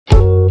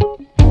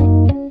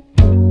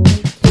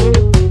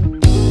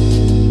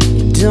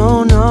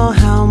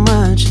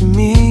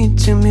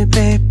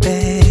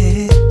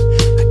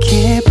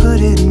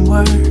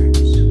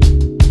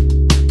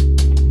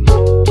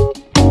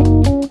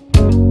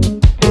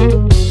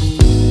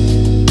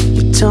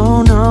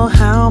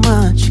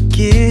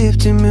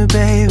to me,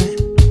 baby.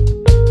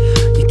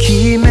 You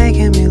keep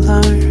making me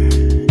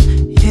learn,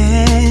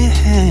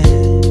 yeah.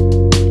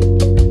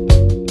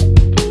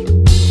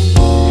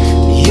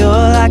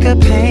 You're like a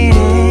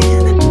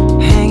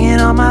painting hanging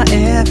on my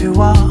every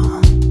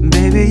wall.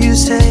 Baby, you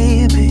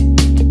save me,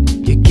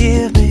 you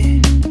give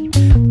me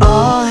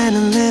all and a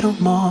little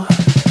more.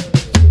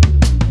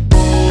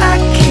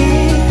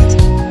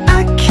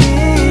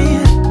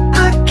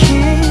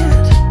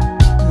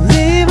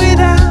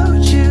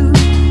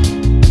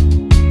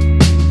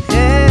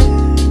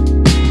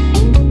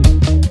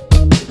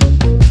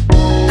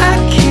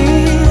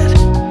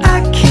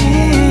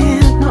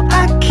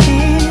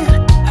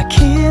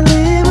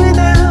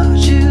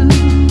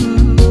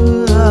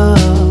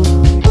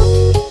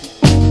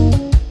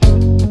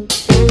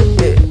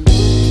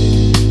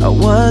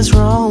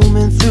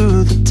 Roaming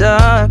through the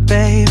dark,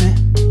 baby.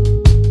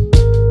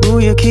 Ooh,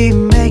 you keep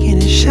making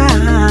it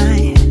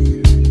shine.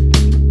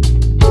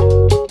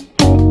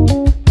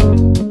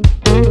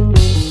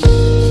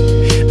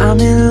 I'm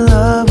in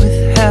love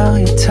with how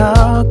you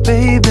talk,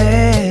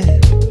 baby.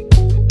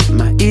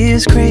 My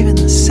ears craving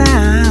the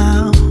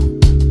sound,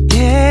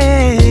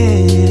 yeah.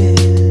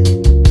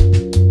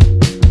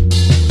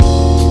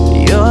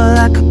 You're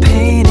like a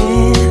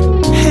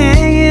painting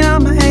hanging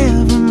on my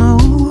every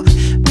move.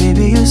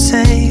 Baby, you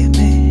save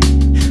me,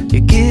 you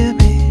give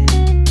me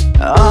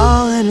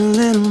all and a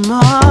little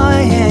more,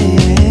 yeah.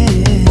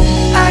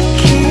 I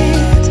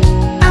can't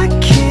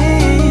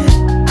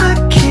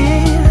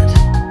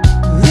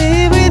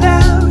live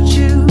without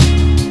you,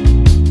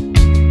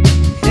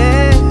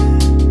 yeah.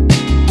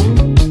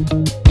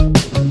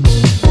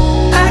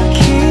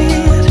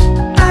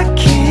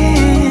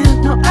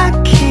 No, I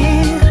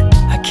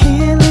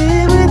can't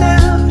live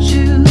without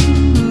you,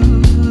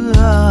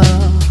 oh.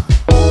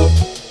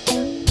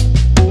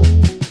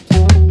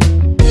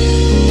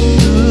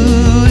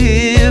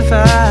 If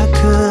I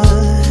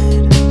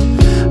could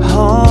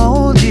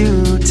hold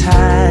you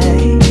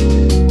tight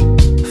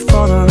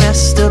for the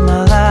rest of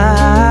my life,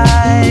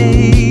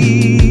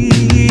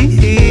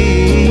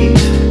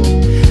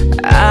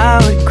 I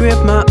would grip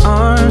my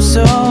arms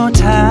so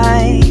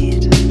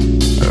tight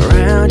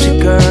around you,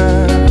 girl.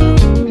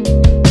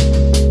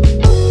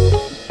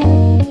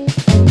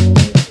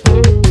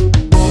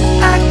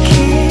 I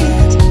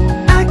can't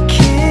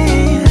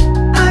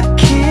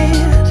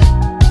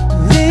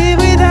live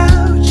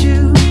without you.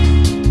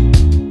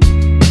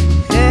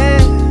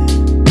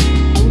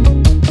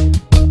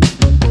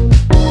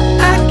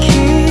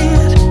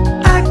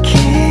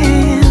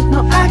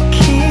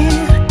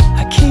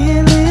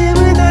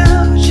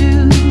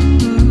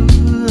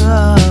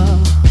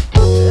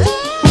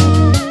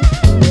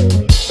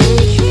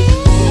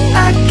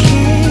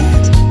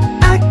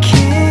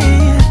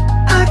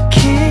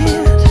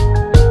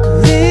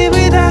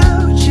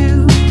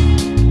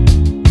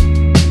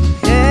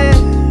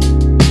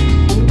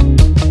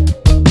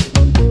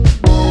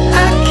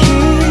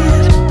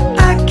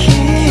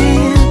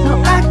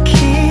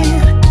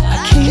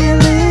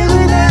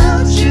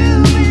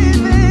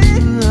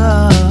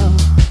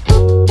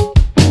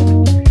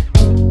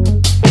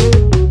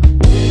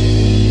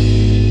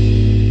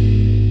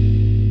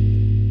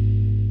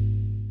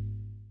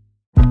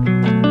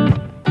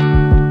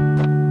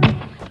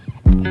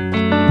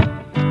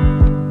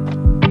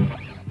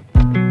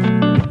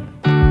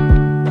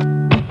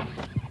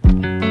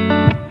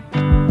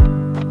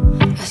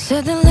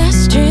 Said the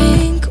last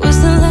drink was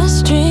the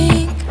last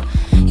drink.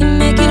 You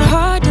make it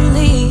hard to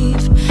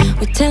leave.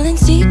 We're telling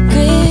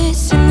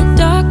secrets in the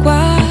dark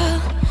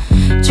while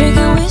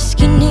drinking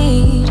whiskey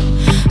neat.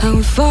 I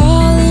would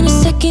fall in a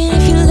second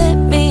if you let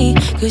me,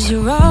 'cause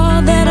you're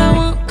all that I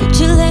want, could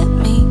you let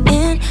me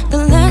in? The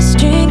last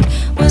drink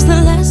was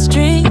the last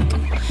drink,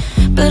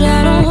 but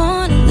I don't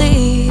wanna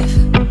leave.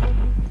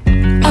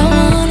 I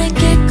wanna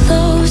get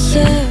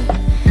closer,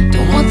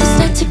 don't want this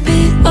night to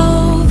be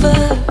over.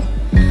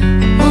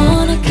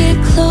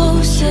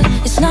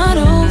 It's not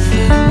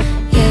over,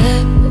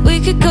 yeah. We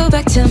could go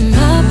back to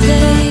my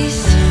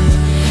place,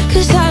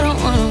 'cause I don't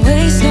wanna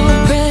waste no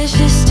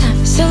precious time.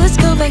 So let's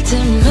go back to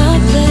my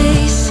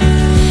place.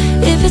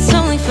 If it's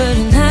only for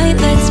tonight,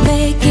 let's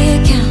make it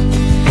count.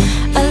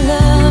 I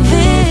love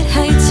it,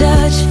 how your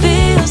touch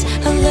feels.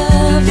 I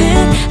love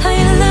it, how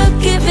you look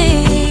at me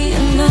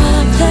in my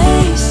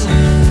place.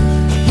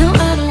 No,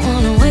 I don't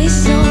wanna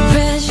waste no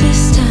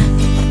precious time.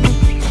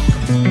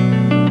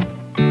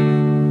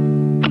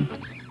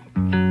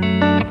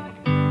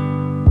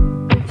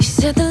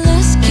 Said the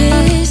last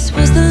kiss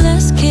was the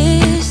last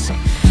kiss.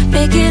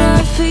 Make it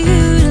hard for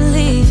you to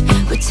leave.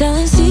 We're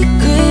telling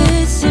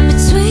secrets in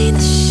between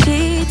the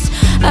sheets.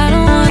 I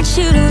don't want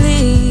you to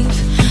leave.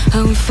 I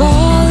would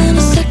fall in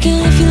a second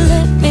if you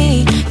let me,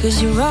 'cause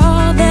you're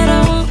all that I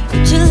want,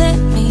 could you let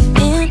me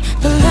in?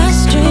 The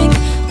last drink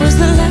was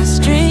the last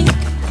drink,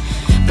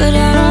 but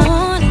I don't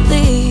wanna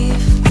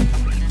leave.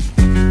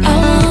 I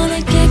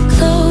wanna get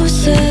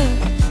closer,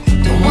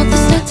 don't want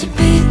this night to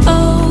be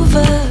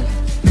over.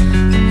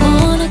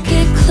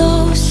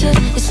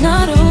 It's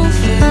not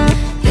over,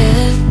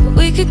 yeah.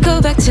 We could go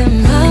back to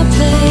my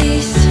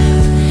place.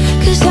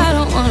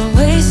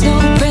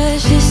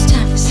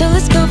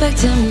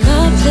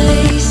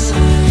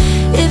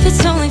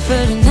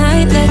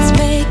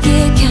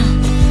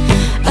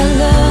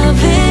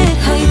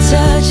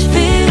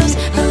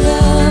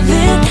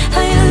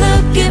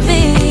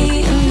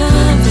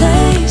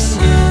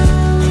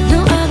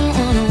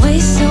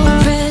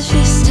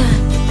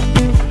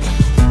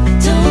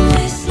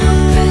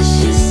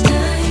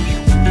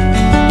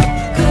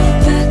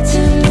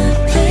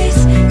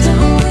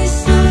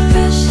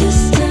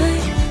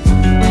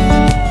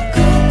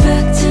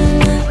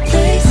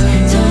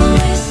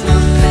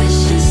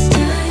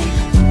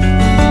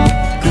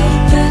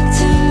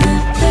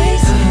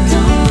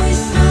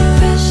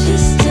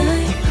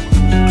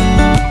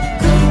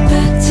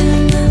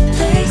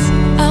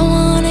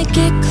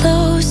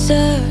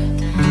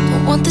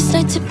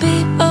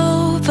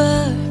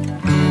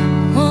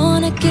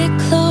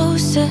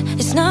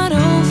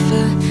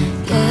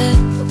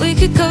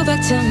 could go back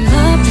to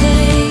my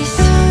place,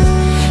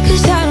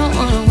 'cause I don't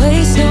wanna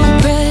waste no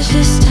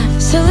precious time.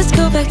 So let's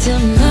go back to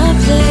my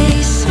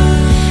place.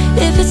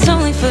 If it's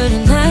only for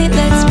tonight,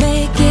 let's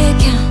make it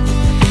count.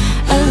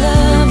 I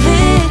love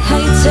it, how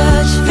your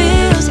touch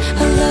feels.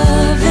 I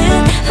love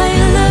it, how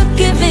you look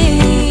at me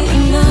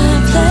in my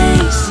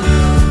place.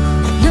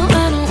 No,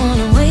 I don't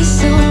wanna waste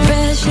no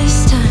precious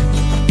time.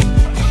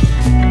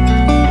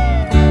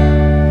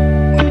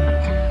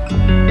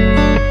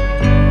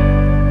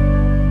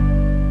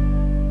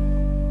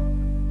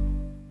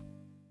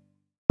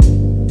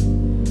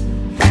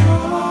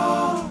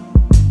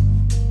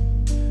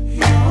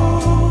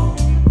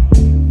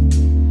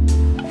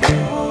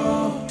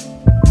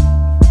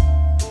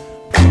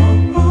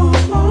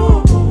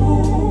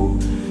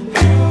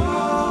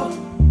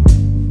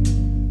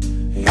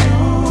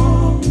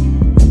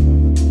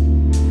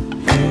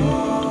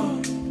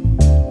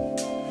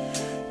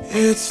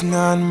 It's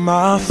not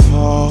my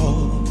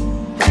fault.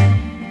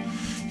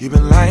 You've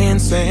been lying,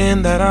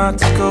 saying that I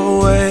took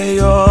away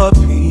your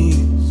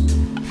peace.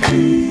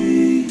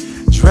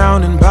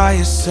 Drowning by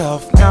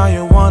yourself, now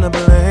you wanna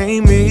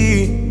blame me.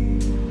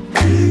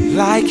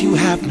 Like you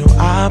have no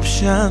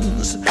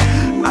options.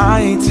 I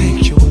ain't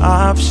take your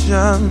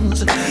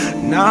options.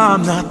 Now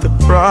I'm not the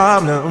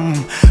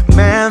problem,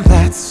 man,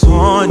 that's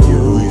on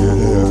you,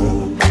 yeah.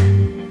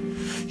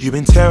 You've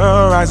been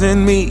terrorizing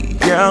me,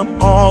 yeah, I'm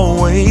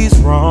always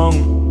wrong.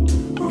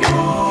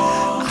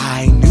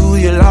 I knew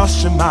you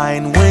lost your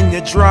mind when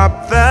you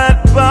dropped that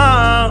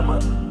bomb.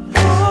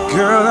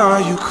 Girl,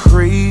 are you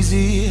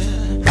crazy?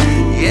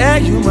 Yeah,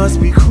 you must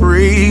be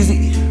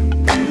crazy.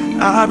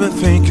 I've been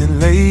thinking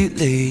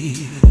lately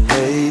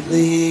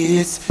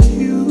it's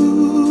you.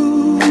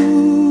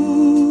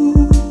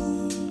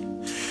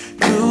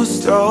 You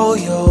stole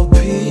your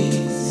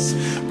peace,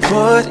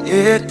 put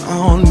it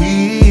on me.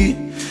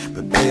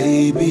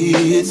 Baby,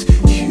 it's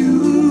you.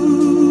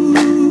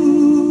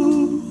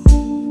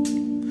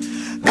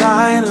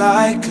 Lying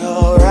like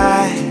a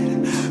rat,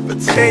 but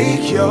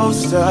take your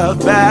stuff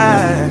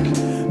back.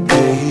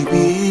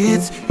 Baby,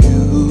 it's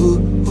you.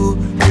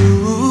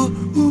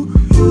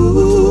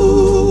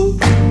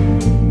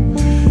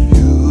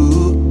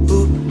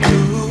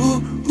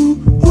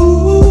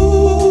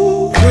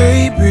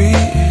 Baby,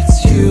 it's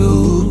you.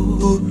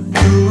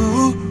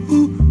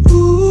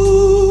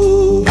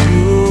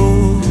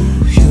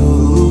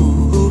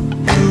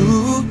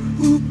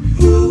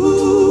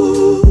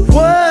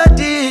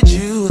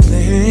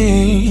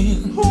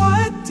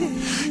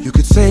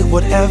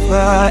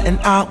 Whatever, and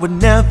I would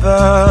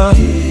never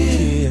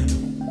hear.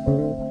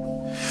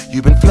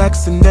 You've been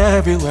flexing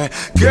everywhere.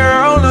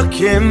 Girl, look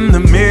in the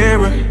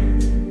mirror.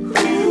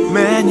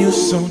 Man, you're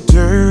so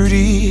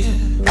dirty.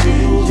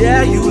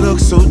 Yeah, you look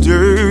so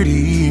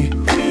dirty.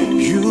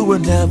 You were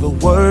never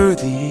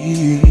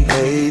worthy.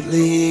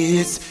 Lately,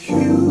 it's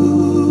you.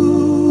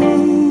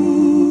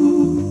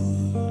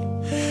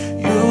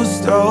 You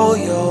stole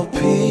your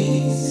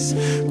peace,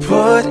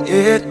 put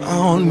it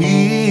on me.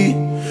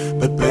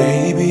 But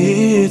baby,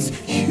 it's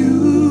you.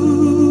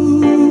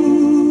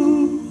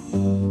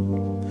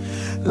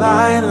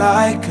 Lying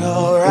like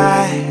a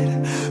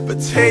rat, but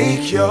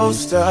take your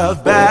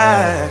stuff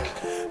back.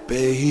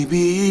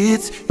 Baby,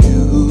 it's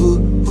you.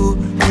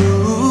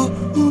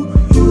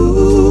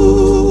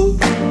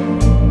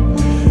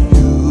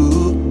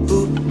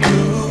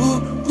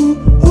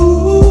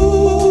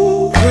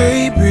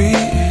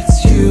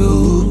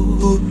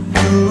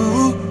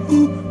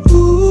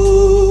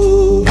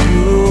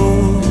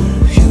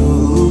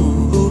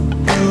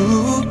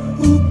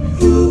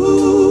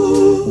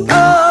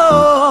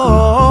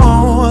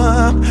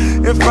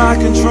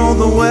 Control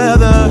the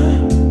weather,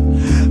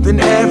 then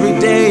every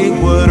day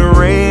would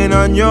rain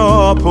on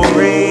your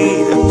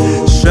parade.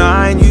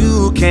 Shine,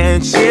 you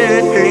can't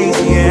chase,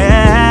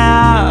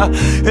 yeah.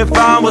 If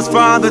I was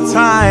Father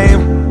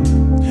Time,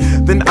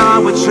 then I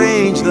would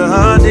change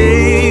the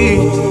day,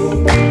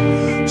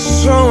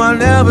 so I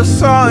never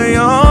saw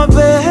your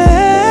face.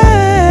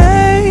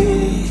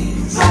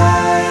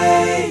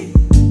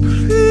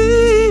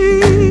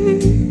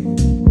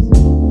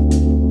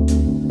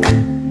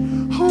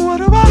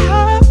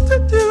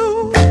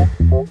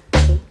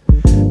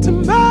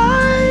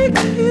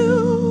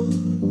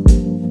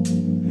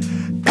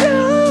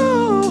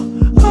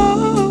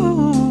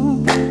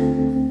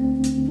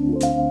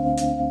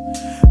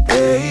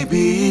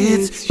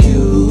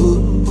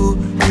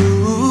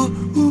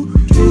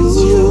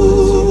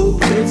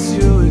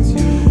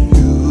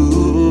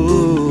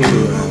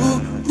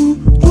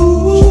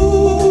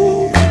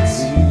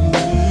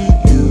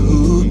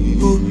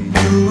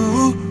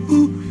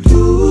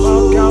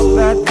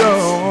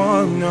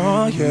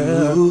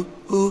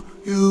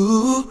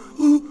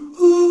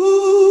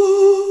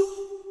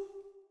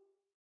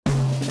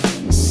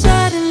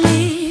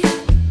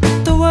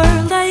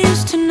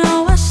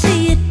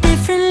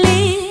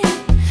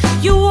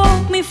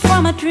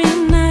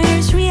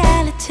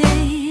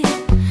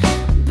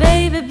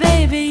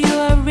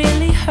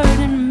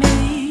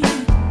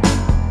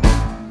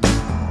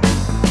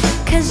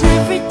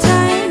 Every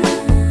time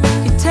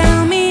you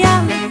tell me I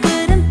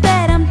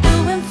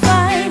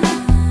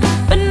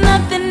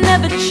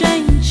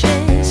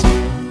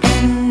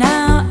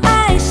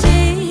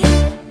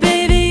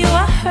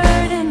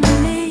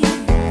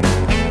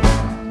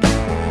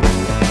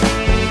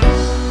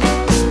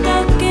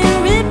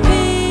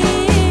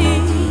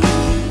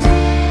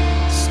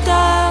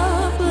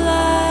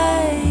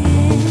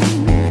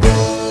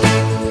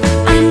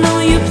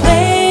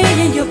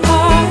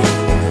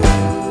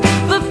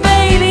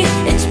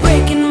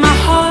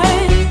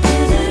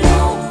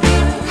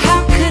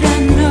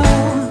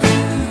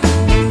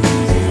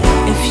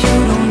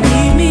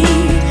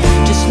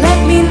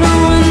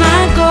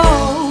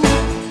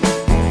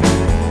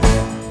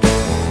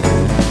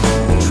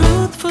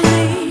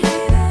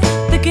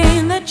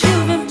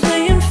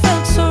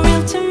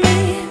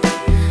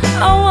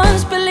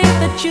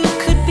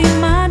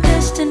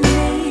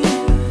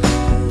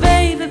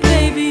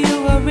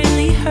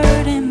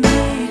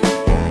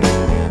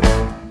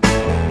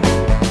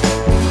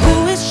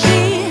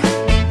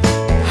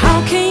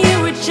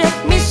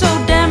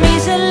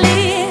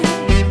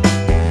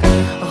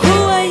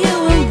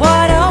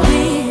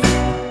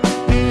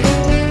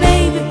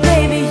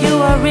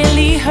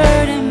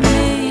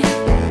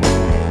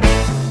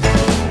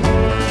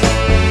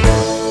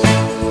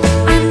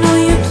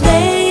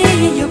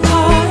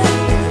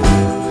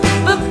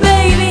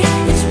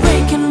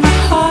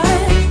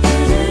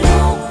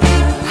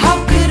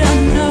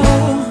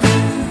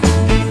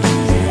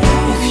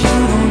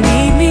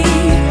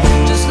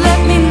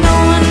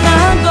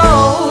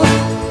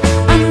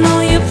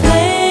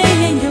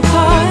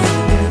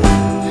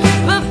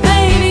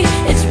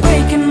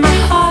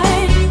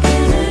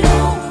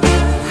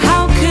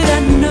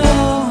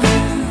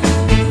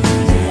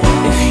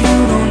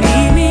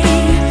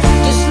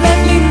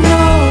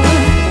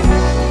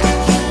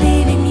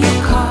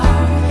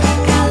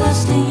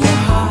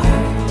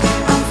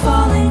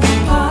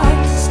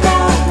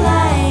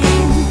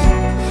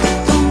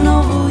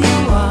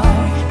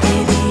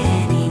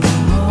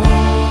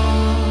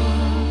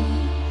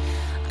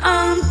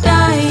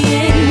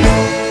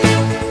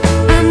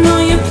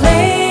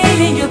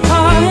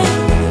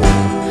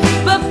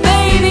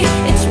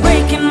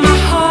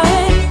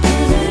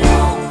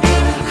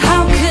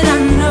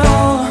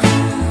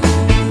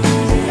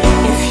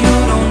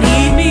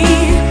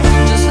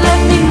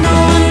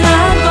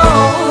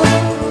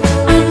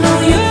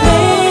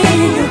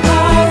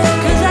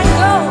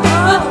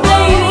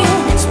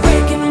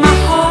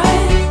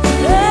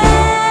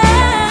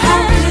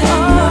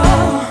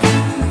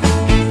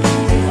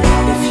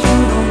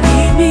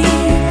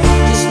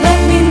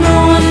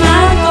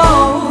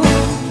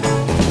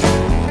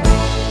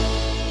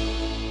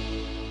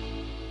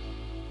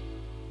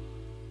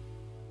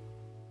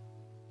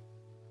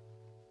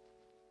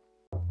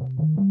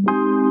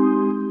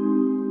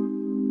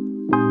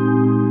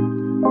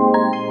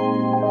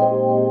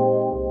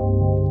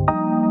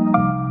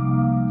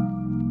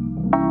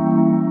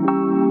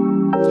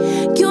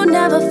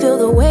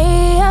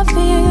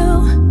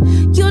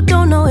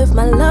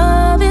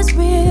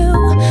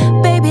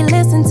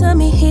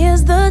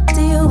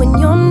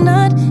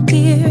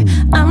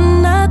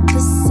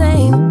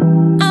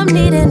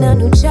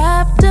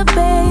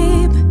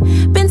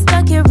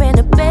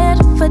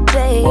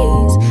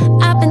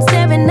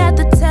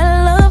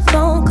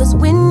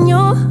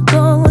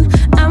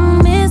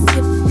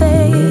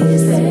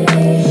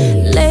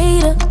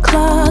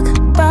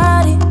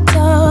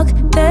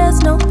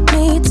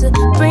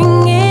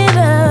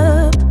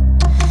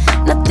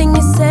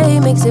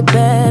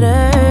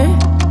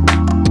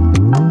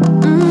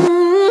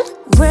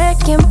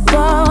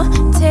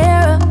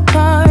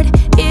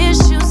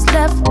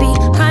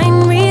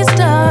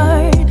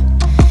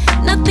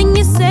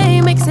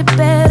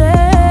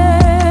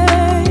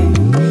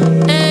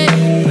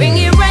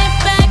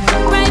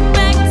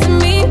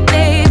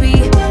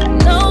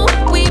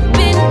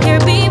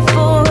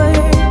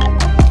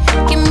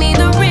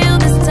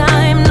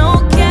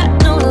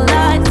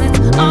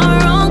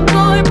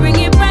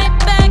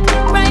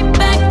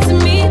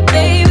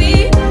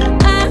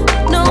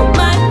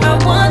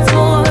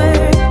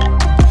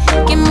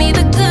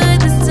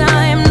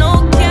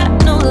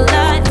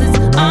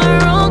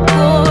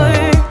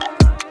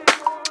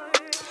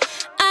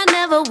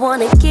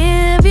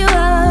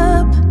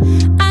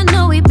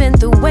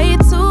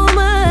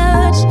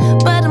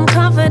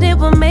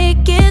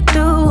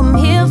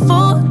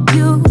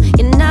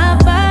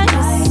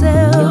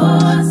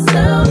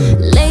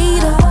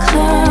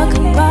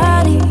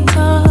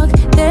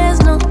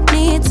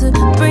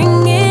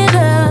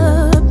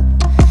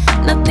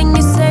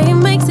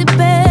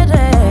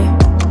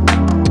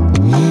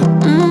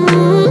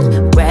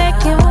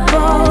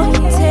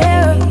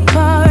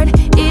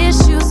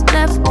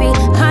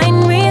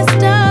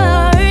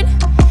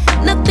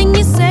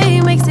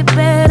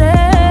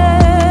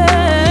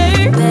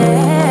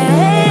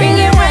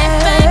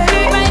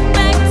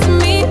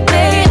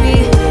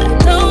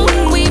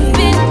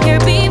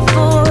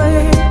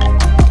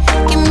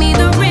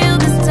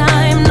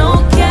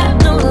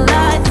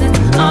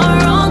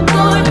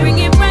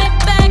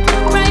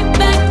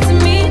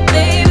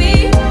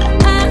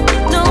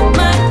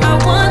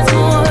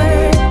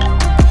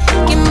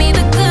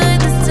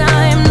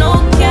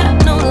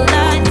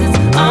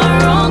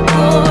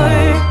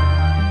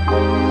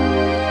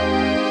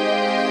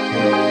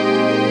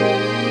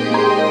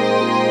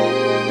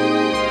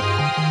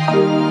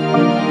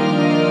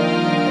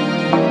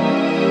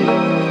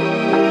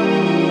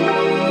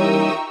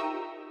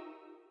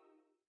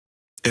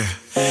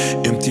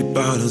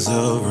bottles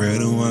of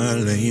red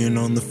wine laying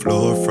on the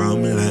floor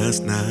from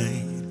last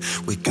night.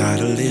 We got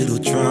a little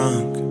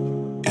drunk,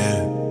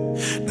 yeah.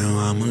 Now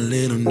I'm a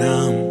little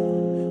numb.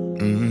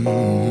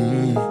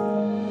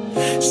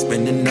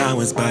 Spending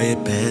hours by your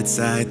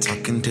bedside,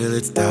 talking till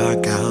it's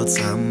dark out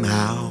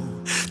somehow.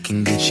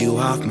 Can get you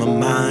off my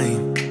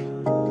mind.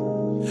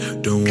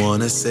 Don't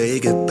wanna say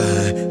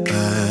goodbye,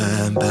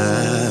 bye,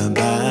 bye,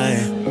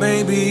 bye.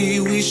 Maybe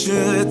we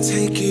should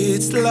take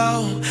it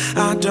slow.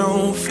 I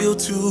don't feel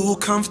too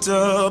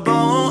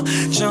comfortable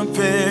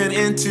jumping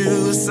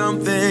into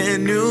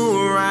something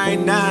new right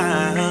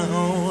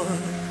now.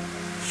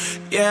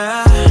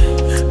 Yeah,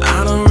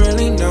 I don't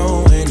really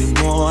know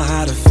anymore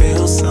how to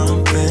feel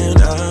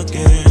something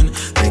again.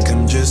 Think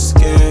I'm just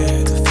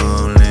scared of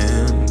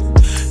falling.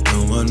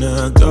 Don't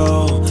wanna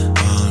go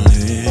all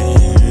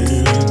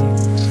in.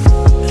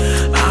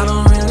 I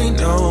don't really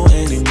know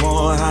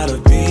anymore how to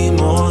be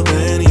more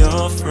than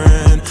your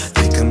friend.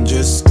 Think I'm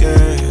just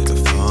scared of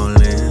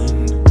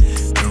falling.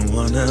 Don't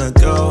wanna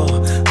go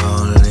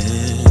all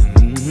in.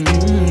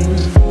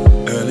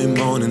 Early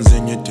mornings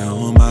in your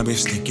dome, I'll be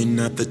sneaking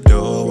out the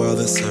door while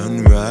the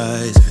sun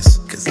rises.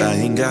 Cause I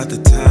ain't got the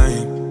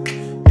time,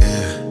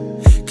 yeah,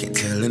 can't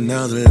tell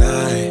another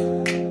lie.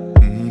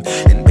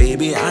 And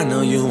baby, I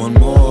know you want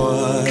more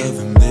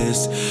than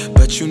this,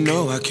 but you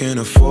know I can't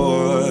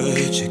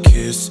afford your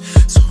kiss.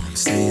 So I'm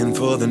staying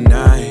for the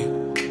night,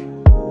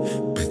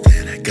 but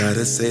then I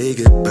gotta say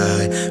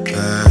goodbye,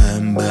 bye,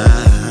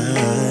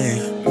 bye.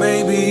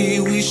 Maybe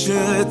we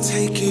should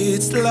take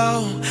it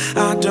slow.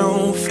 I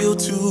don't feel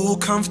too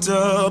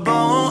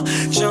comfortable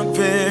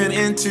jumping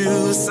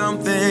into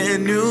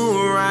something new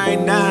right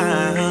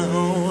now.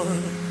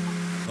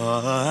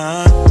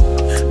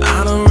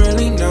 I don't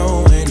really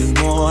know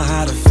anymore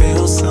how to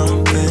feel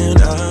something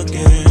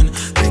again.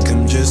 Think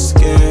I'm just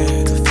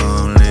scared of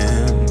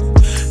falling.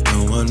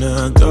 Don't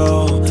wanna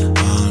go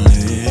all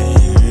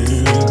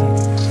in.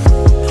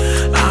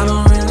 I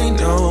don't really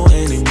know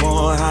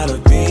anymore how to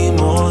be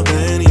more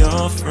than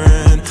your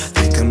friend.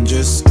 Think I'm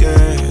just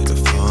scared of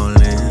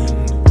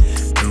falling.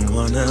 Don't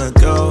wanna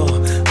go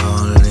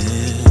all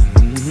in.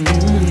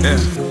 Yeah.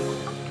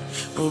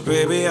 Oh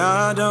baby,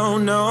 I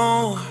don't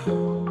know.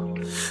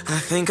 I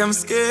think I'm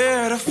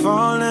scared of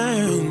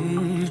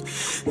falling,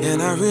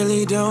 and I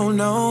really don't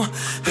know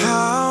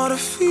how to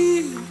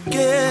feel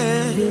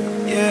again.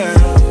 Yeah,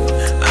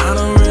 I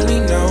don't really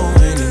know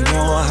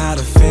anymore how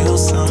to feel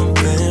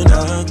something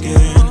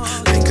again.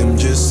 Think I'm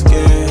just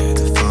scared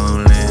of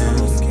falling.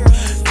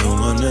 Don't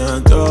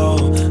wanna go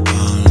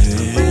all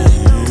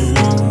in.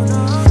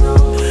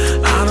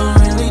 I don't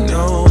really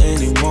know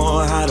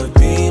anymore how to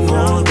be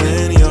more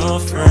than your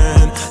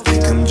friend.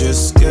 Think I'm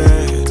just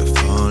scared of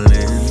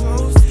falling.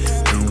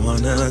 Don't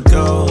wanna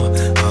go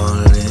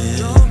all in.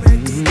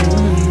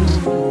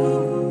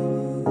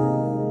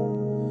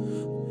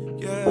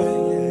 Yeah,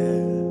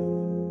 yeah.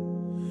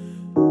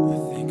 I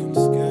think I'm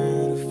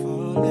scared of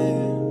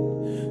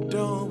falling.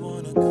 Don't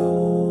wanna go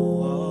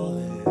all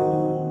in.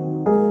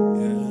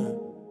 Yeah.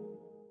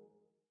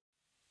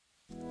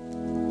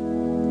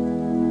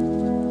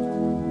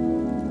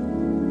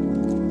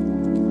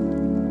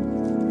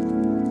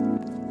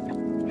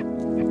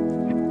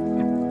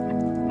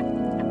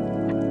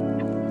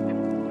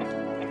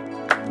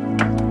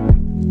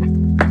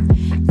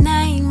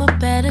 Name a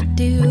better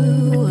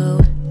duo.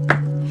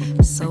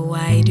 So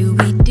why do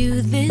we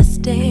do this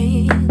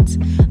dance?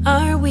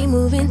 Are we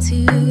moving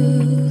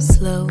too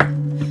slow?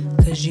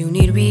 Cause you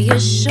need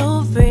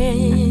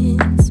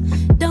reassurance.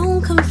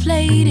 Don't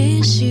conflate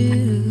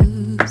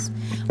issues.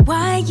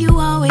 Why you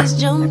always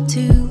jump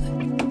to?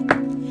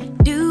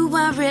 Do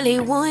I really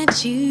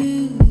want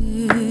you?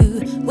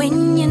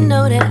 When you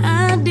know that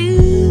I do.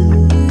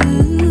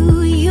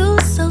 You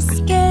so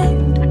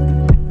scared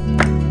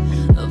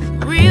of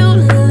real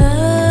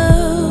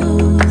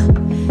love,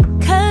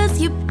 cause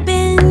you've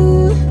been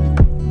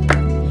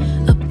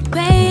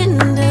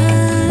abandoned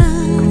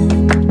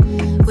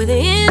with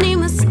any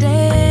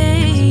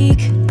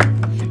mistake.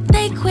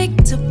 They quick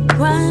to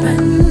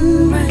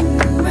run,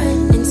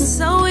 and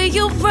so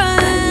you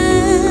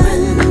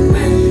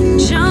run,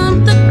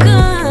 jump the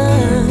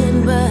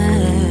gun,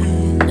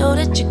 but know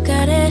that you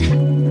got it.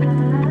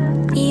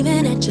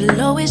 Even at your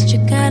lowest, you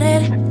got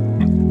it.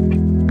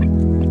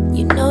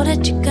 You know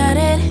that you got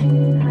it.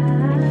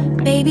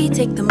 Baby,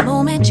 take the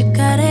moment, you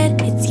got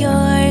it. It's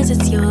yours,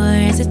 it's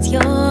yours, it's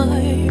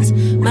yours.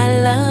 My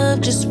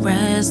love, just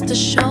rest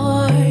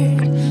assured.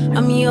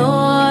 I'm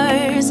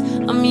yours,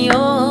 I'm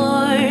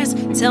yours.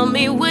 Tell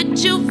me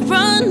what you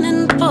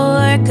running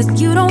for, cause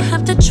you don't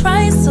have to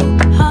try so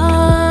hard.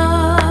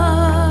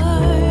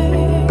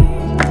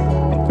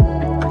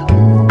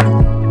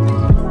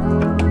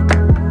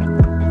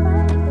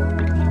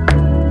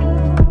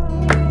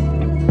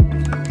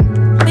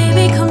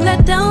 Baby, come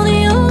let down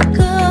your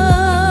guard.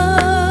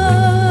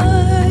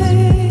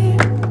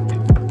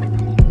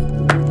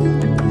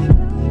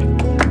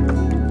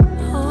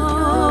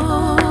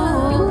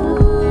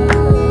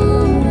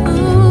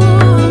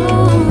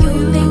 Oh,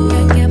 you think I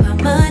care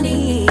about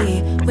money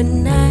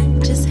when I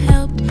just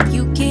helped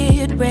you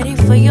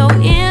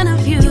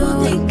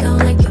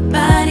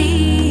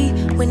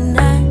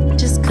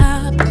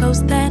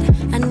knows that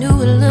I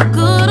knew it looked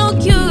good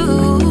on you.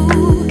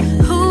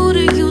 Who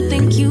do you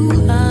think you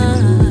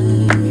are?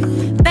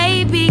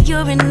 Baby,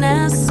 you're an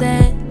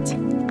asset.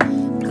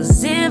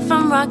 Cause if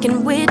I'm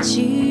rocking with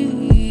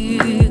you,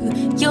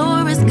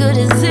 you're as good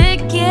as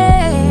it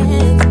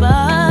gets.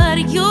 But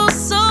you're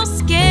so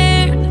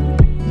scared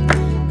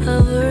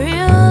of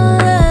real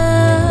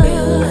love.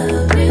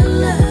 Real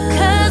love.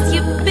 Cause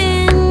you've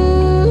been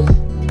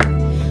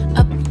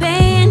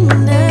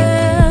abandoned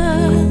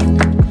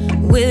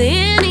with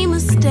any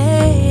mistake.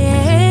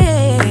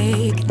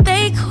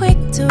 They quick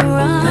to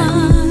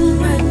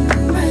run.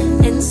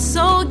 And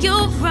so you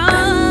run.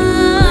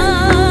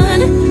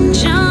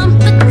 Jump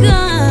the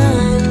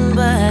gun,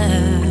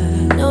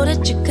 but know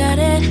that you got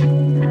it.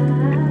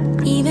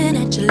 Even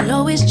at your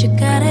lowest, you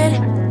got it.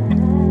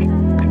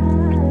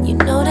 You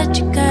know that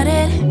you got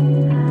it.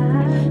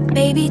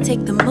 Baby,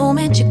 take the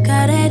moment, you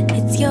got it.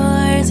 It's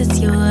yours, it's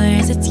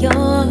yours, it's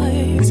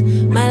yours.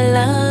 My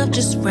love,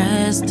 just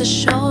rest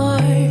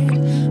assured.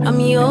 I'm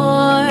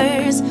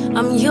yours,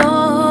 I'm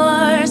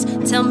yours.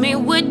 Tell me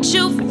what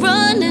you're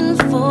running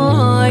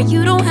for.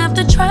 You don't have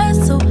to try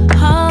so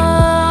hard.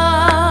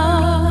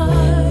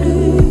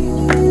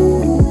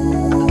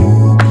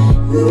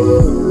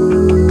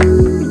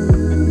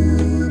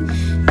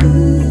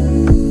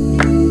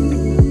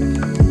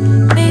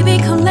 Baby,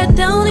 come let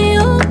down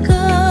your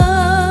guard.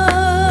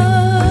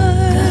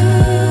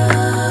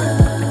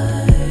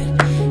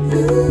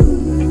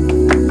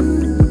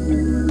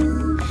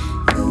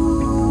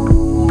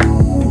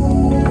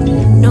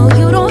 No,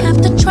 you don't have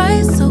to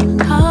try so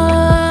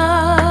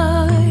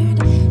hard.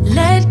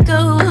 Let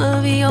go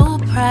of your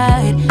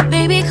pride.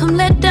 Baby, come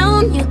let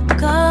down your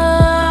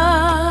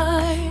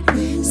guard.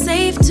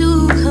 Safe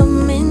to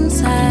come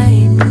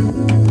inside.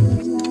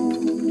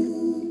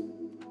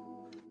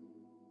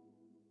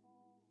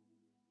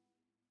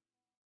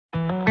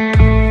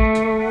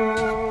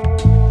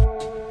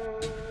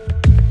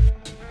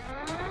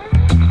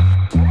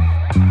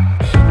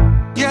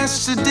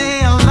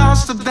 Yesterday I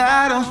lost the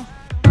battle,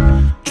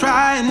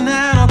 trying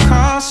at all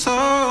costs,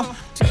 oh,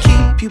 to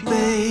keep you,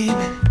 baby.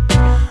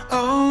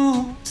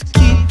 Oh, to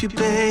keep you,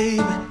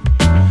 baby.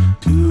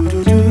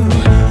 Do-do-do.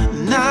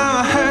 Now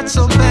I hurt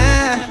so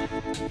bad.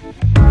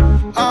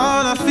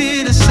 All I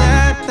feel is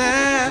sad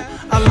that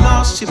I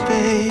lost you,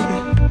 baby.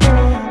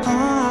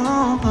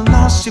 Oh, I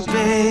lost you,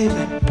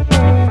 baby.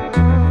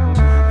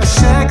 I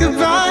said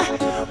goodbye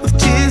with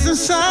tears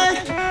inside,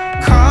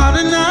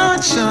 calling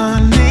out your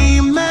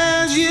name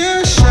as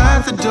you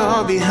shut the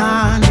door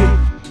behind you.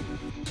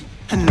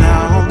 And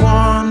now I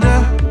wonder,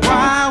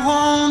 why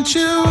won't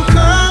you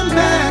come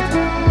back?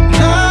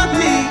 Love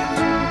me,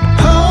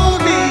 hold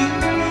me,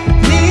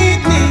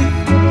 need me,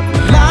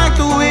 like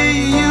the way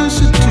you used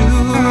to do,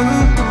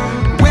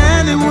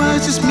 when it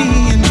was just me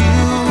and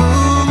you.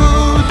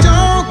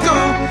 Don't go,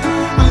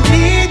 I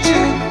need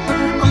you,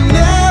 I'll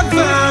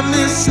never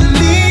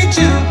mislead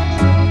you.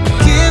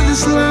 Give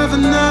this love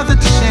another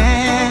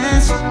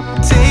chance.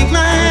 Take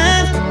my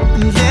hand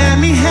and let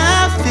me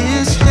have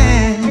this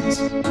dance.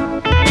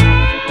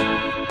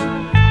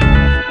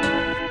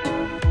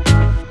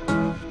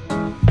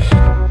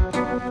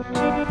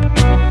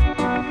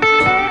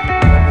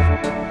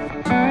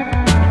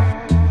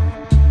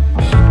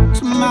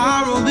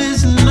 Tomorrow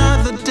is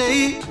another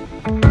day,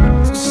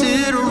 so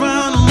sit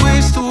around and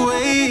waste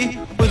away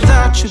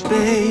without you,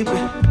 baby.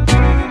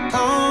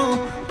 Oh,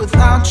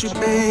 without you,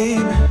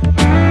 baby.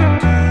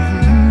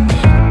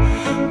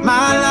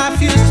 My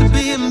life used to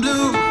be in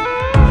blue,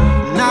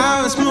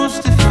 now it's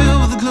mostly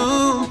filled with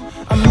gloom.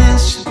 I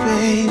miss you,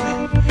 baby.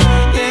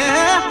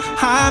 Yeah,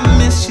 I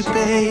miss you,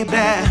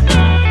 baby.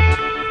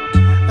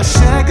 I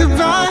said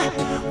goodbye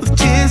with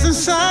tears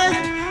inside,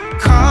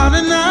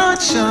 calling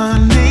out your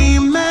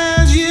name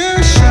as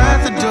you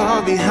shut the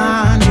door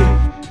behind you.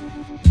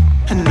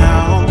 And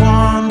now I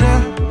wonder,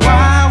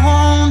 why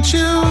won't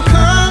you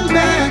come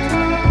back?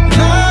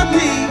 Love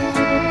me,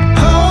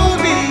 hold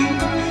me,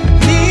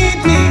 need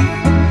me,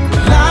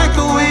 like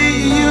the way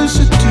you used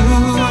to do,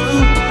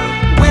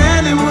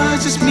 when it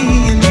was just me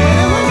and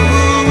you.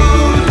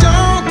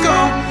 Don't go,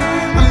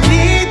 I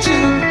need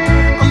you,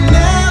 I'll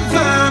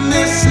never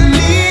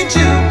mislead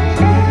you.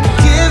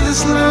 Give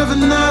this love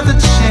another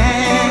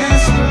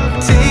chance.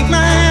 Take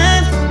my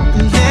hand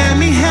and let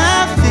me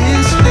have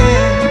this dance.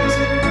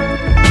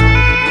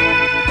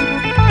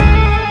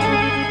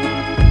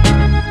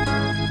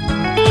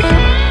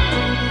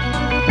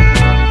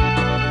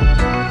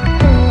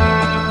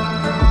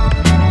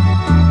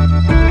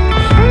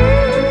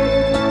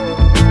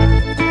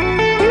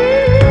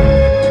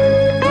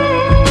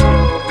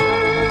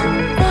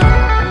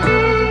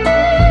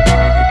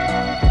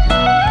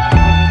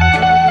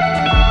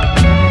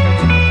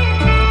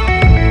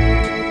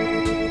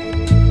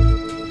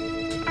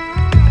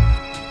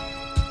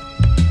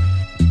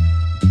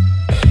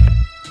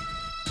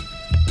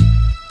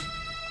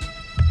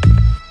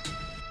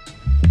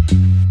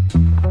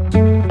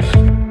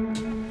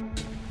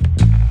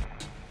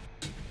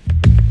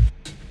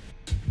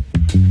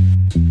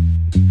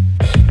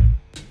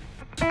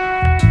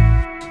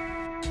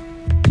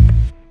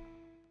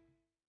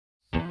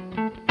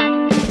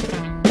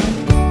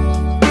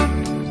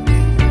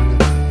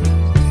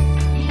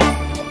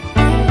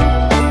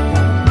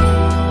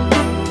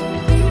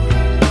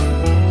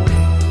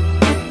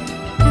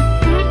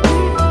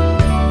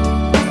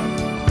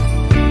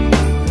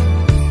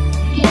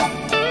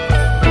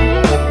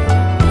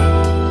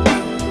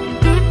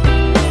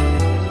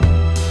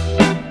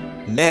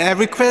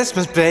 Merry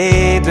Christmas,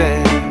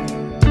 baby.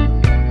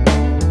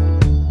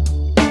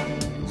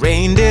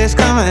 Reindeer's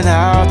coming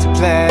out to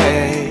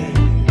play.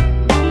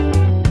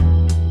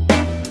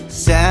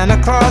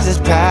 Santa Claus is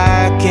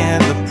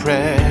packing the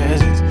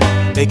presents,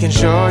 making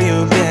sure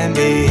you've been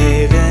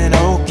behaving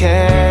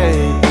okay.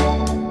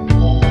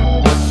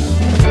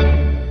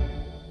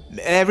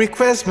 Merry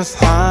Christmas,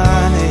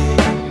 honey.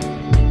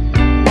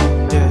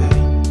 Yeah.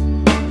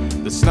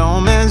 The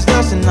snowman's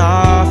dusting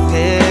off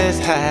his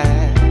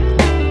hat,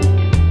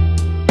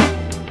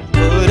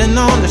 putting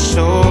on the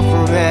show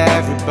for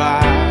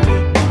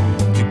everybody,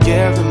 to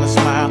give them a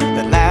smile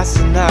that lasts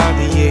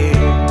another year.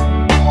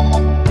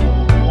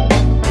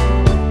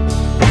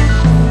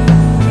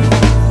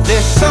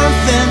 There's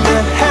something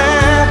that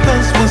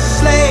happens when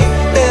sleigh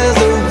bells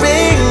are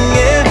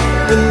ringing,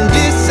 when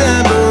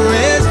December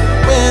ends,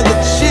 when the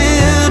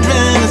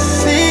children are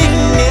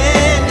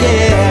singing,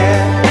 yeah.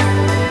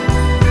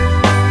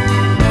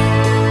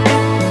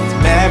 It's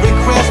Merry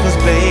Christmas,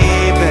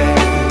 baby.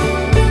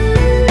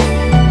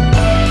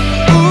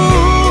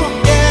 Ooh,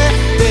 yeah.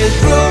 There's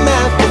room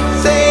at the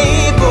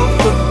table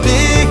for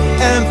big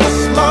and for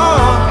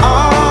small.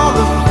 All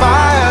the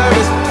fire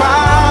is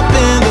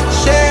popping, the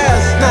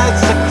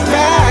chestnuts are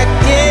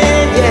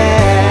cracking,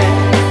 yeah.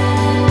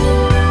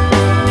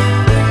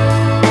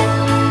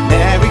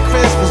 Merry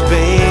Christmas,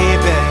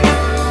 baby.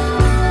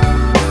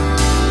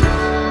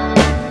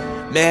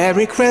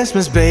 Merry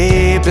Christmas,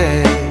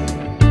 baby.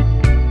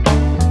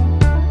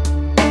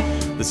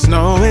 The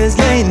snow is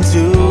laying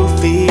 2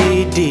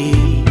 feet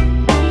deep.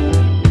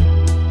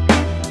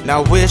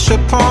 Now wish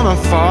upon a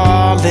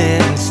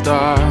falling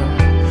star,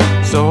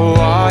 so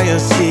all your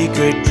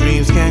secret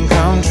dreams can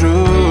come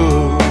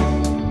true.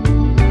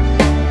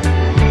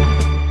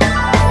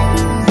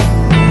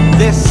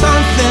 There's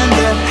something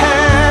that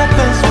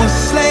happens when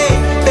sleigh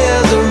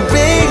bells are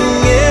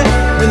ringing,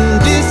 when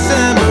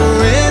December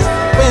ends,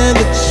 when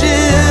the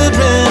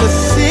children are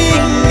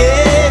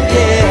singing,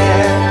 yeah.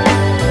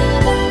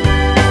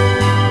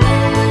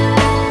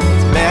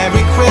 It's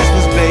Merry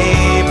Christmas,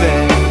 baby.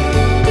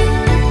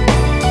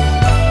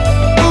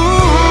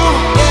 Ooh,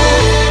 yeah.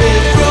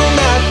 There's room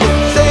at the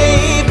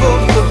table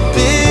for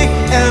big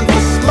and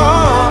for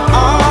small.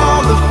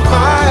 All the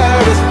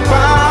fire is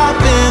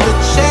popping, the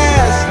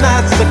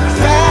chestnuts are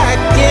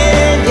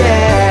cracking,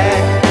 yeah.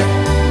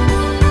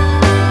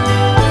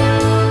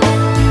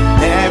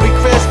 Merry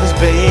Christmas,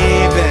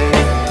 baby.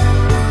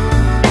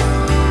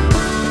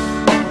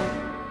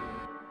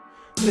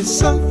 There's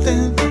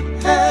something that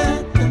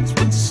happens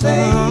when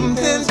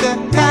something that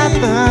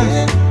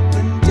happens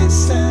when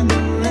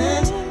December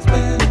ends,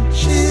 when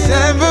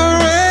December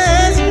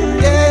ends,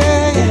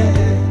 yeah.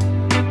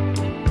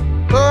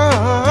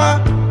 Oh,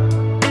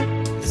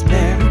 it's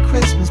Merry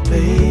Christmas,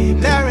 baby.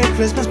 Merry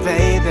Christmas,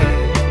 baby.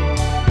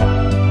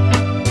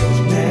 It's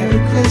Merry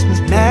Christmas,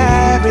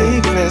 Merry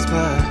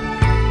Christmas.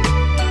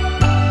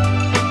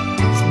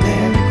 It's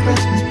Merry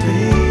Christmas,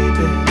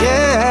 baby.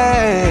 Yeah.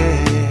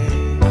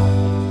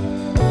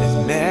 It's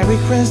Merry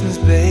Christmas,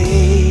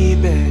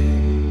 baby.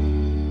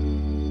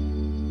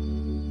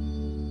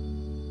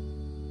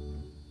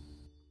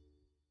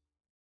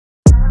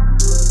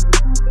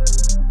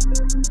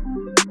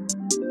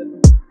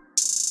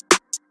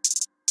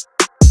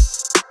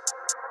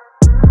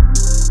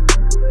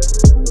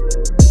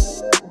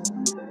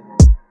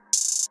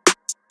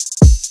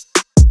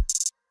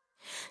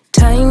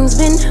 Time's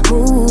been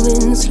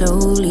moving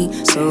slowly,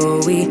 so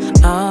we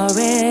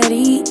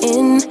already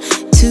in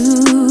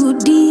too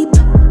deep.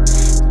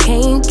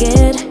 Can't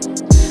get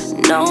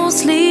no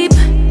sleep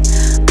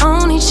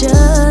on each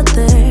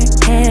other,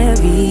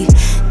 heavy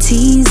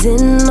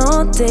teasing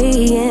all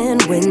day.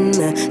 And when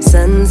the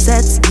sun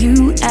sets,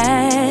 you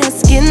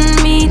asking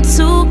me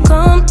to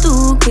come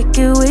through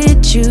quicker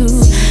with you.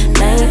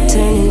 Night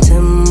turn to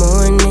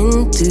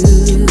morning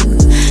dew,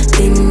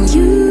 then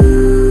you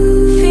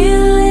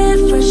feel it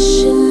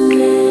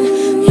freshening,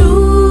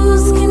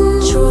 lose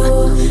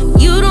control.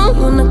 You don't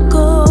wanna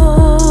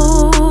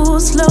go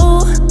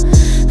slow,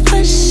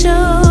 for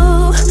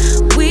sure.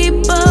 We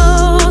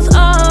both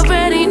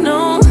already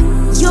know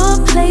your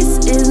place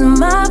is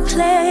my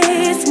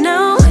place.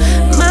 No,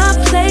 my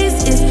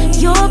place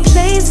is your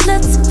place.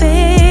 Let's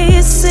face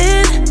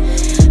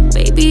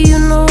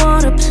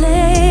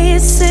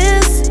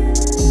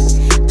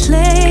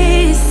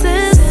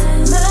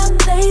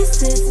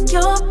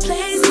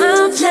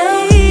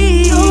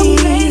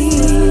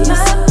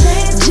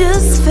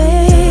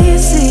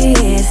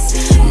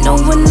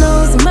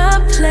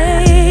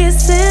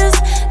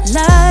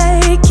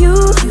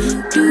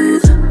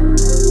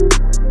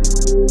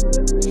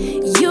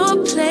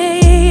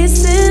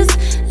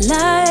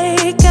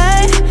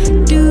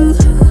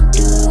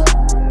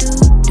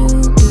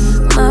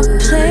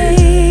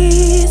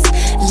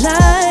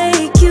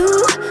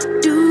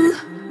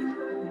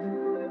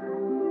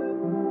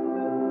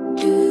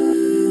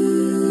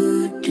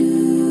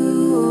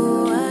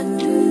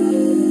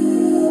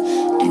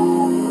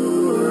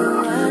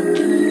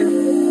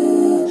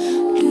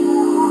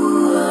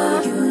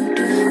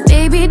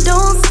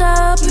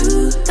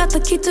the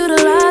key to the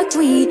lock,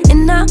 we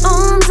in our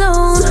own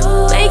zone.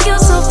 Make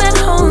yourself at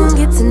home,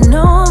 get to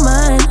know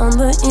mine on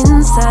the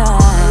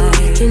inside.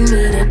 We can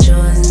meet at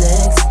yours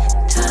next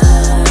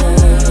time.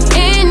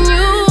 And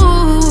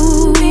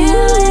you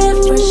feel it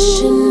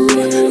fresh in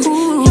it.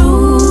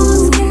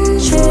 Lose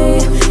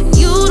control.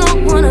 You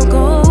don't wanna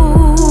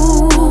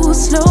go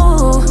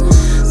slow,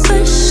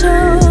 for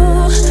sure.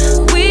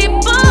 We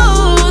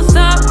both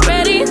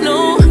already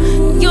know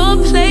your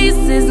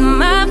place is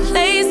my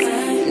place.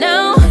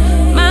 Now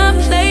my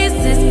place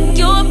is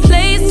your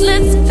place.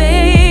 Let's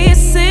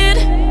face it,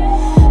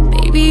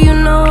 baby, you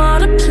know all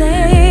the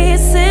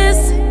places.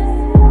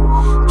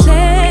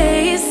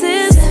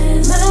 Places,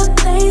 my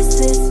place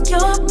is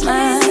your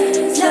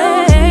place.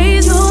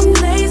 Your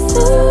place is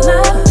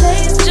my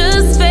place.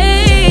 Just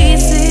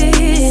face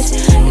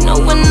it, no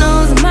one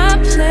knows my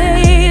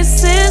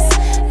places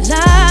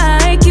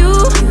like you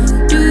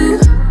do.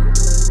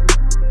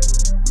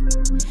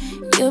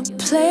 Your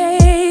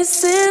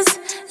places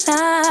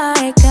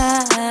like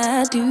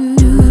I do.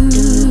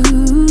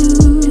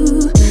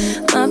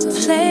 My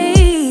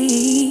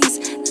place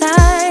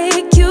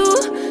like you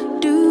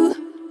do.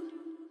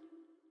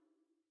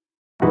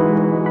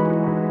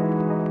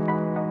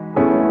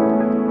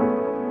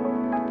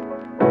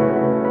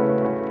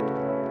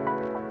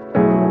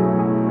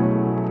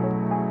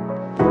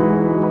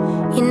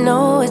 You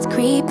know it's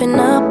creeping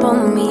up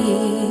on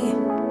me.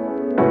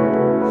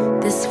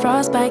 This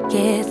frostbite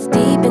gets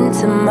deep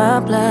into my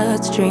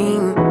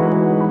bloodstream.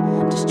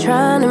 Just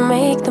trying to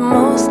make the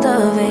most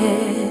of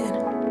it.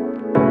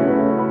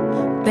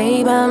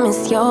 Babe, I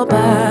miss your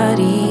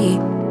body.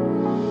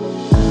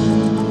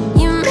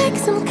 You make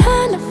some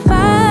kind of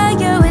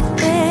fire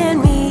within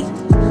me.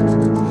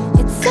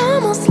 It's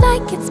almost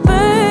like it's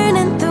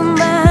burning through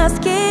my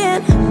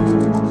skin.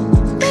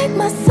 Make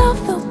myself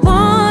feel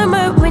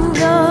warmer when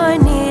you're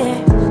near.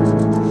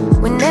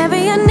 Whenever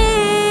you're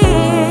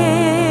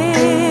near,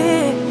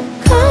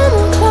 come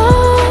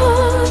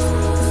close,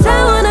 'cause I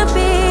wanna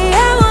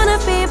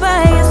be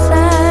by your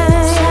side.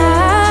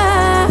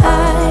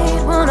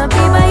 Wanna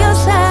be by your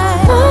side.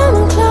 Come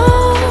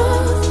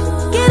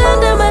close, get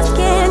under my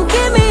skin,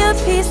 give me a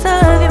piece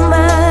of your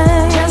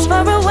mind. Just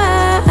for a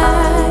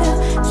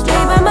while,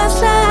 stay by my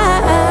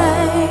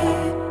side.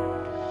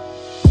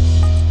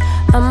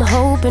 I'm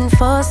hoping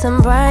for some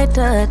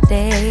brighter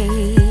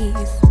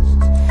days,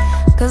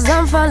 'cause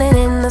I'm falling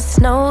in the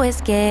snow,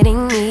 it's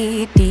getting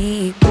me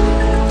deep.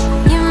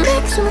 You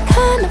make some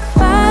kind of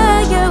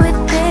fire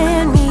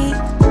within me.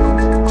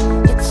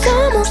 It's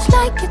almost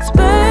like it's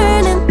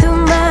burning through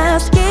my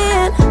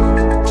skin.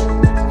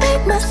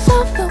 Make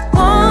myself feel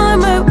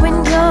warmer when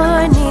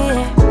you're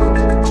near.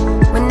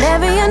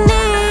 Whenever you're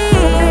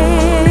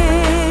near,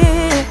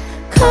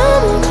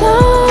 come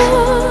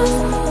close,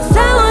 'cause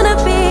I wanna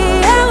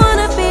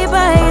be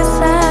by your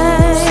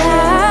side.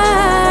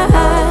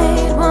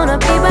 Wanna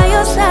be by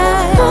your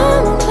side.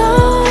 Come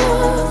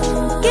close,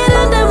 get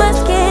under my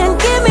skin,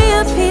 give me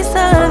a piece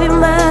of your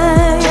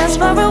mind. Just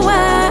for a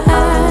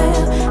while,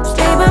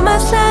 stay by my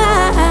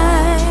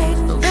side.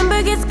 November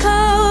gets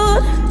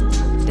cold,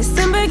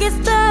 December gets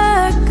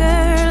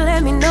darker.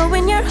 Let me know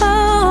when you're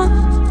home,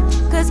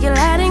 'cause you're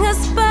lighting a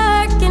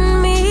spark in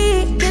me.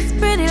 Gets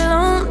pretty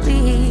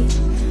lonely,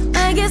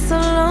 I get so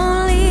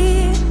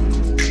lonely.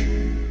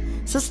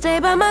 So stay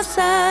by my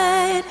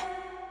side.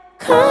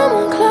 Come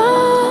on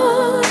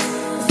close,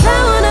 'cause I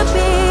wanna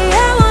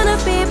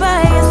be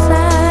by your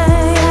side.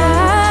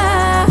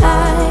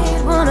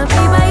 Wanna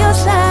be by your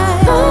side.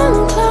 Come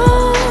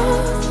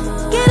close,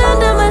 get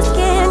under my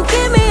skin,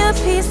 give me a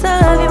piece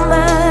of your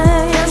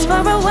mind. Just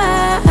for a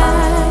while,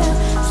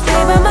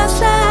 stay by my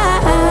side.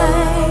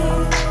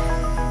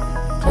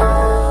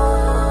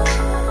 Close,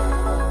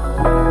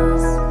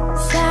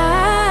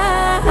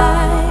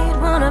 side,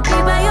 wanna be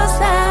by your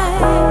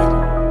side.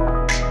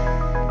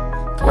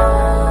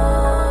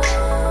 Close,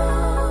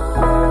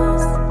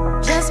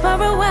 just for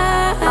a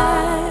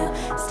while,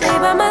 stay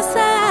by my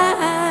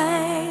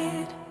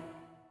side.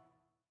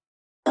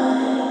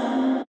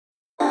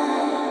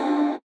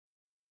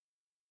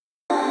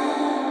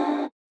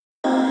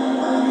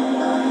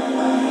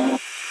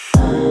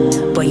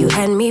 Boy, you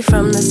had me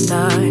from the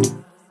start.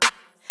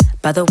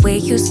 By the way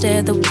you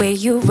stared, the way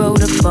you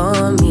rode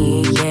upon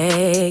me,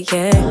 yeah,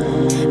 yeah.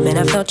 Man,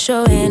 I felt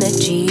your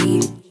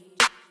energy.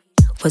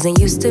 Wasn't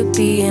used to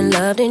being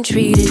loved and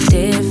treated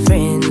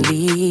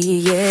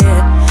differently,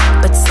 yeah.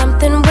 But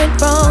something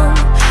went wrong,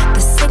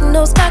 the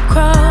signals got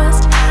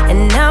crossed,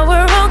 and now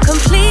we're on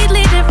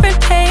completely different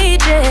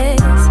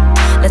pages.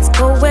 Let's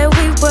go where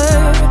we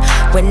were,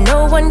 where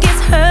no one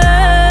gets hurt.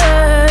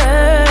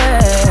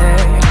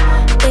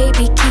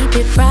 Baby, keep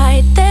it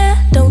right there,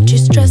 don't you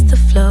stress the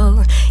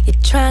flow.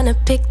 You're trying to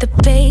pick the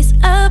pace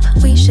up,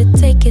 we should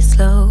take it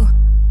slow.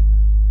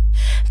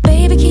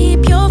 Baby,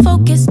 keep your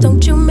focus,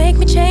 don't you make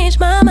me change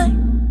my mind.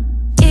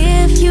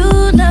 If you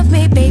love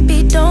me,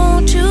 baby,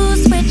 don't you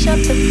switch up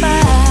the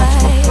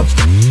vibe.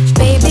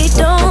 Baby,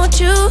 don't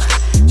you,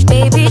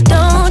 baby,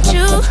 don't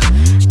you,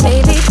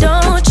 baby,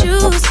 don't you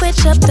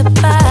switch up the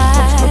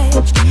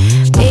vibe.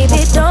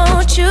 Baby, don't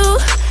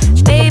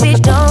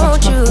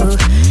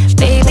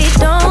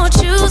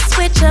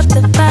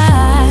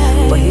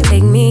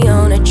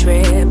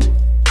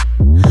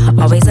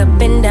always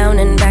up and down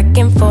and back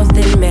and forth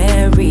in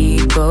merry-go-round.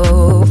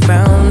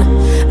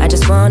 I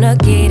just wanna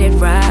get it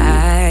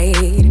right,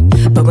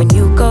 but when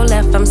you go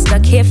left, I'm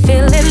stuck here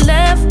feeling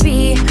left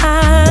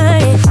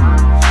behind.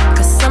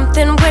 Cause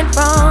something went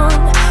wrong,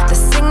 the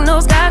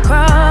signals got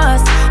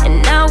crossed,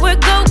 and now we're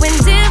going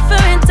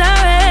different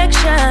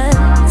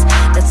directions.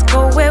 Let's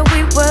go where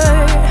we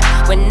were,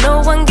 when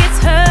no one gets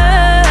hurt.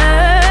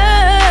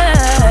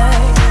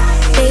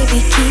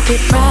 Baby, keep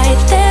it right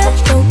there,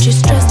 don't you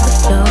stress the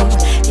flow.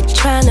 You're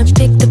trying to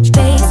pick the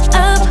pace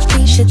up,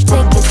 we should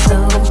take it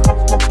slow.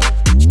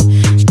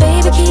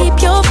 Baby,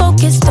 keep your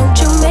focus, don't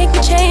you make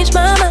me change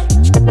my mind.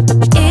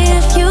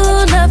 If you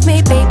love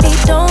me, baby,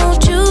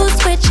 don't you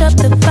switch up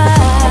the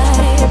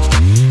vibe.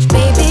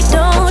 Baby,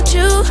 don't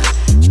you,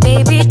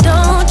 baby,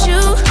 don't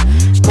you,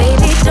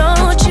 baby,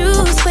 don't you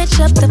switch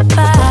up the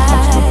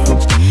vibe.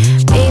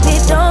 Baby,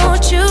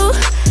 don't you,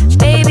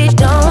 baby,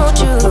 don't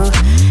you,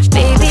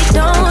 baby,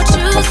 don't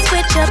you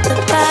switch up the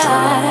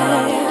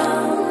vibe.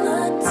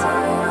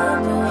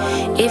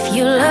 If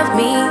you love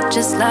me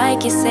just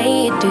like you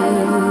say you do,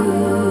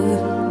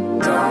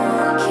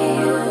 don't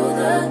kill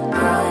the good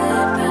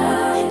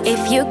vibes.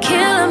 If you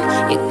kill them,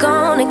 you're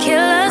gonna kill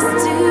us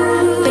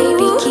too.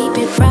 Baby, keep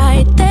it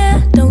right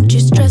there, don't you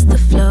stress the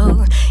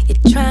flow.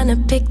 You're trying to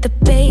pick the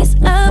pace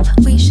up,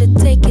 we should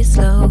take it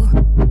slow.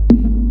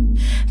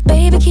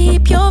 Baby,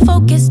 keep your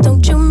focus,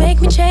 don't you make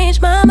me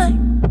change my mind.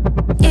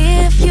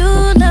 If you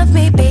love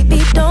me,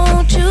 baby,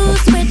 don't you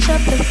switch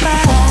up the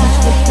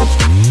vibe.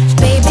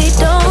 Baby,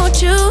 don't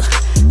you,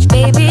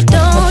 baby,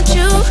 don't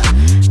you,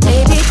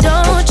 baby,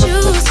 don't you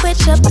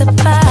switch up the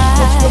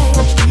vibe.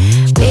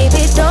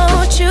 Baby,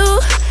 don't you,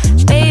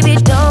 baby,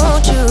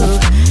 don't you,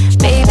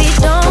 baby,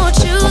 don't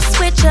you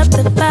switch up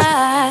the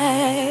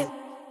vibe.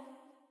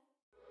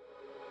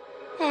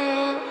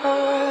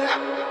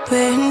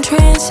 We're in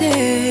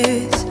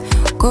trances,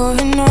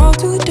 going off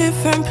to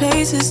different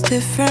places,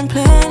 different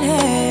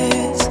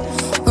planets.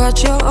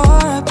 Watch your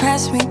aura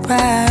pass me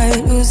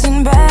by,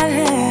 losing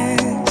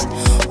balance.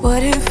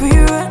 What if we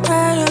run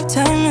out of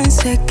time and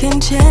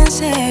second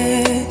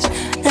chances?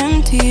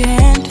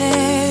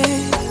 Empty-handed.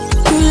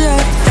 You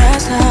like the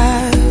fast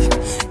life,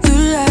 you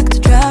like to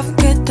drive and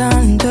get down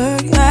and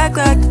dirty, act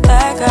like the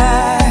bad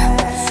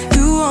guy.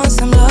 You want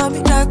some love, me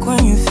like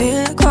when you feel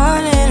like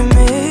calling at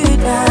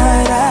midnight.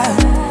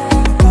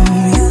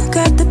 You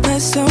got the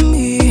best of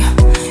me,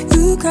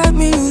 you got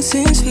me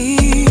losing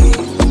sleep.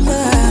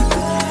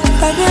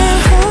 I've been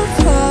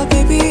hopeful,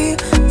 baby,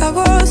 I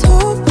was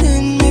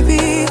hoping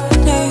maybe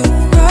that you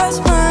cross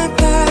my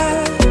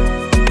path.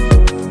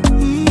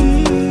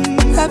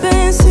 I've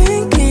been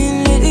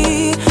sinking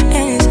lately,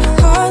 and it's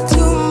hard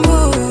to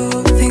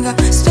move. Think I'm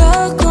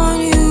stuck on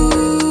you.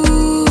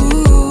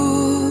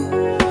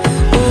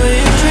 We're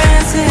in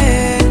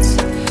trances,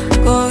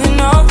 going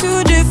off to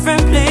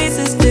different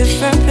places,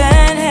 different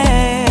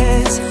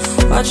planets.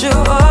 Watch your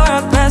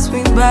aura pass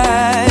me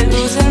by,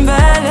 losing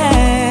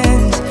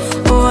balance.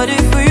 What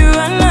if we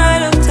run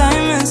out of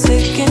time and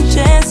second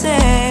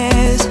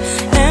chances?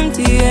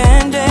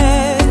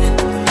 Empty-handed.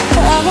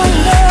 I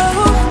wonder,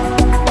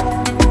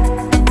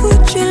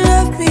 would you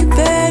love me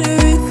better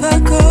if I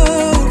go?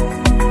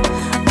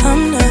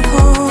 I'm not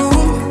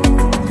home.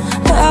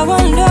 I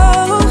wonder,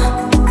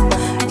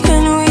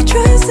 can we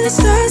trust the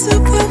stars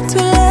above to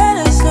let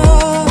us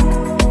know?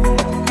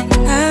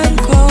 I'd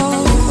go.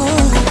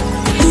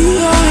 We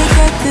only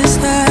got this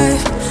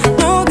life,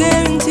 no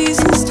guarantees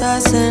and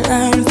stars that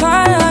I'm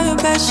follow your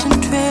passion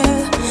trail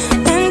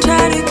and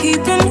try to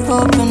keep an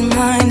open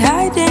mind,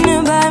 hiding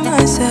it by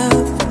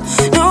myself.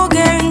 No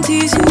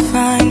guarantees you'll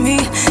find me,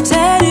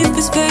 said if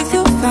it's faith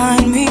you'll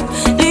find me,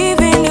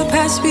 leaving the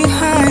past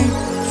behind.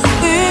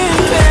 We're in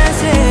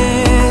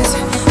trances,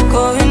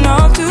 going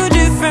off to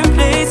different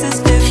places,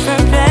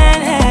 different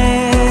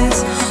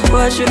planets.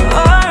 Watch your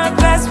aura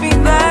pass me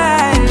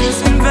by,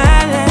 losing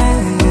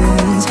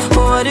balance.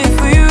 What if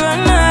we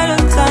run out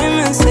of time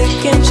and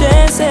second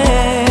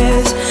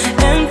chances?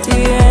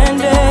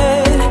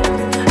 Empty-handed.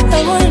 I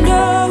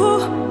wonder,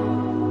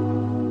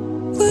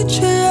 would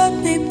you love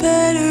me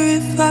better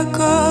if I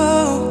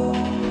go?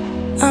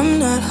 I'm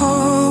not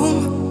home.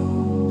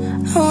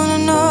 I wanna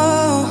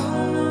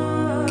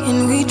know, can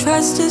we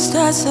trust the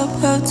stars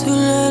above to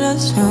let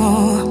us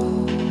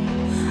know?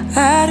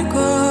 I'd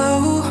go.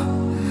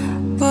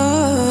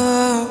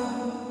 Whoa.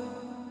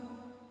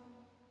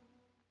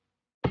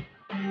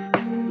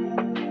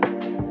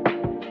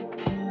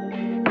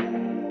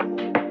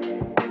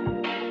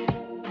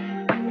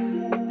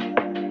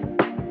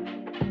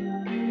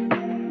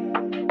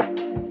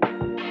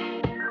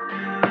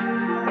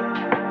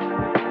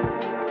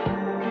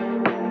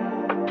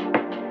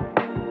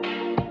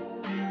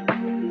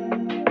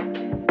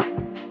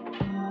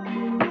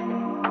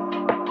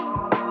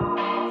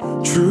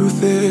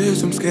 Truth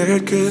is, I'm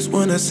scared cause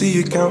when I see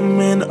you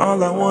coming,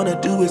 all I wanna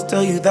do is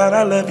tell you that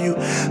I love you.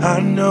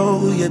 I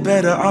know you're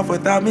better off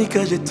without me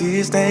cause your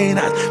tears stain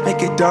eyes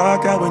make it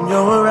dark out when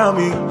you're around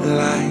me.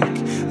 Like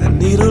a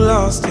needle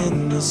lost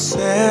in the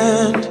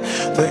sand,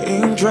 the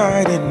ink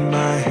dried in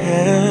my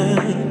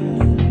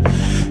hand.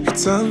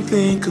 It's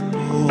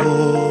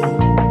unthinkable,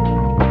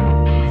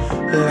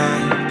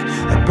 like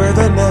a bird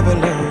that never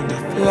learned to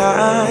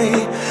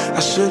fly. I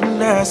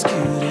shouldn't ask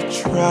you to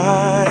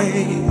try.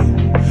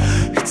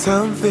 It's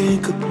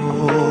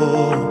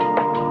unthinkable,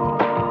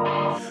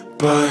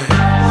 but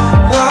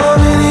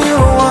loving you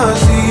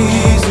was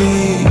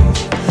easy.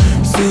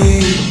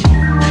 See,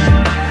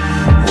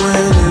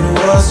 when it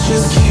was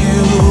just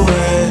you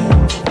and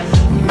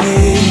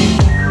me.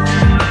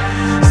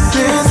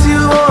 Since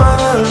you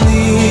wanna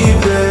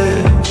leave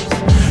it,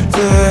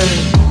 then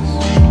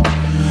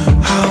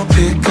I'll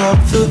pick up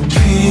the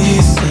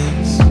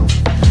pieces.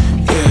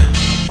 Yeah,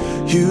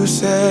 you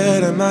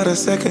said I'm out of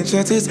second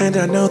chances, and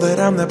I know that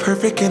I'm not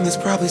perfect, and this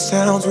probably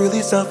sounds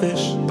really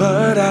selfish,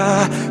 but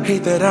I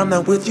hate that I'm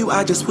not with you.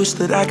 I just wish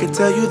that I could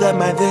tell you that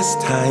my this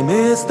time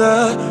is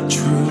the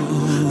truth.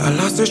 I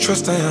lost their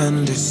trust, I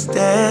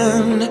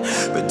understand,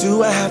 but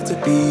do I have to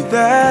be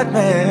that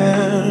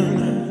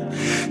man?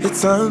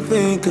 It's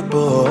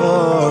unthinkable,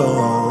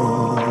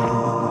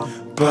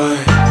 but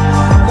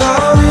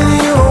loving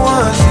you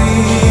was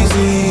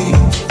easy.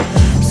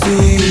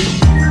 See,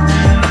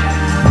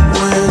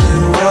 when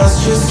it was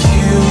just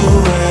you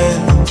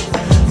and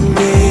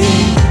me.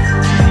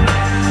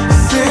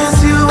 Since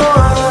you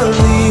wanna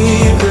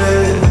leave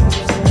it,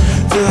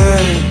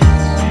 then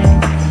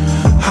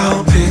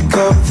I'll pick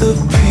up the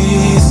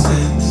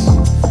pieces.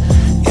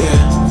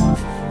 Yeah.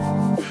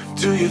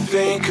 Do you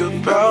think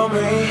about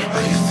me?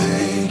 Are you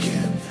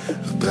thinking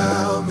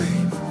about me?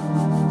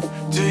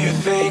 Do you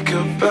think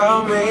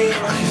about me?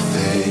 Are you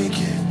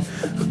thinking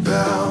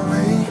about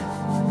me?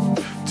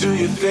 Do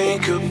you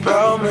think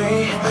about me?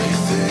 Are you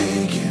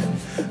thinking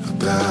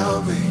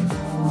about me?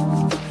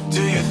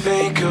 Do you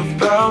think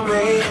about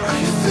me? Are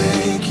you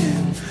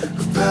thinking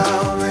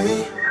about me?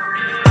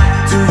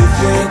 Do you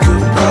think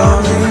about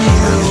me?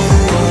 It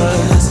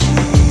was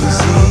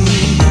easy.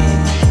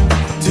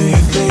 Do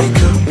you think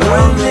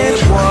about me?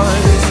 It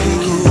was you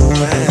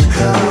and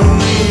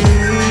me.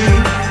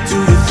 Do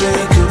you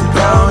think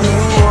about me?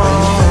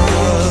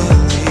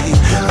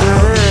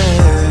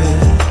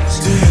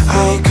 Do you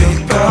think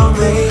about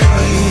me?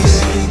 Are you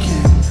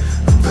thinking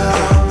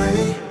about me?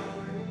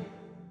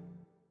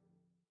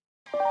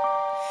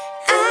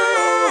 I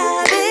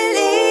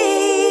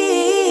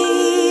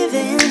believe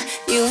in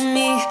you,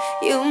 me,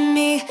 you,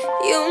 me,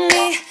 you,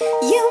 me,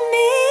 you,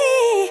 me,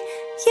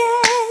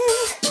 yeah.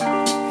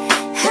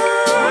 I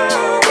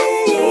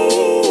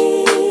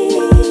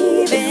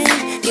believe in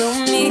you,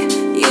 me,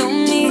 you,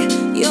 me,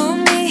 you,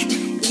 me,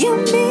 you,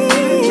 me,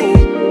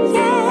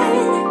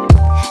 yeah.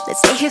 Let's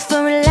stay here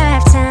for a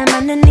lifetime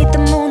underneath the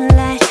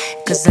moonlight,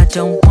 'cause I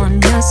don't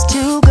want us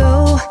to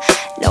go.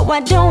 No, I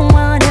don't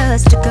want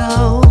us to go.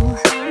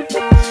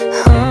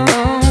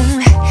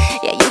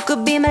 Yeah, you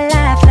could be my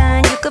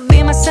lifeline, you could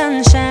be my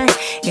sunshine,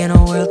 in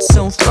a world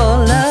so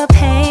full of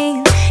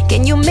pain.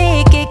 Can you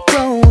make it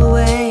go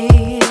away?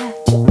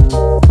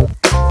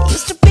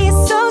 Used to be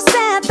so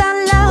sad that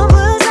love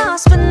was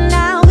lost, but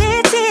now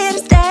it's here to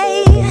stay.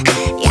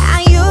 Yeah, I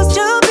used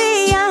to be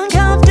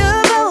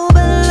uncomfortable,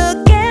 but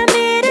look at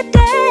me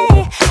today.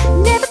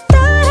 Never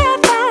thought I'd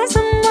find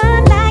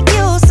someone like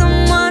you,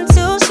 someone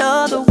to show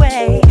the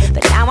way.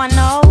 But now I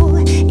know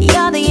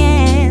you're the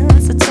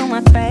answer to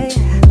my prayer.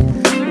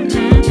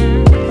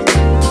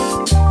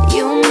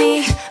 You and me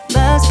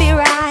must be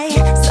right.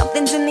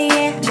 Something's in the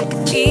air, I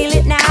can feel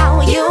it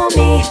now. You and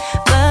me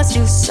must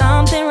do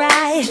something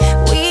right.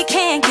 We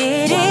can't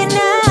get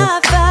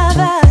enough of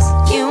us.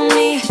 You and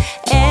me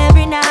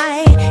every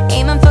night,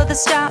 aiming for the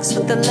stars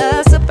with the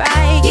love so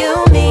bright. You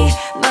and me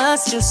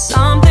must do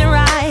something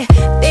right.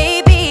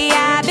 Baby,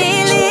 I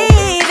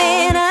believe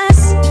in us.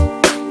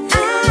 I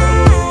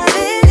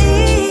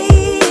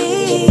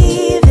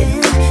believe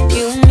in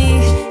you and me,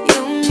 you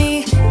and me,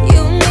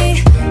 you and me,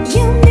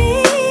 you and me,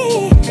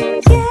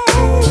 yeah.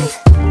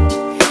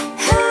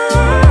 I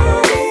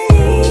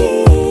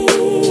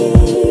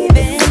believe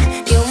in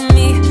you and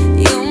me,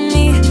 you and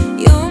me,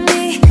 you and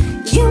me,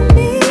 you and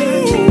me,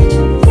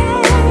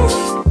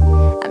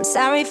 yeah. I'm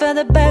sorry for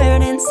the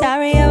burden,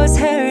 sorry I was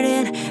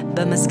hurting,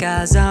 but my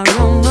scars are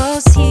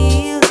almost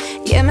healed.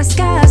 Yeah, my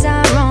scars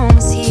are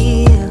almost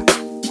healed.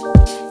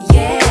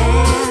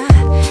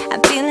 Yeah,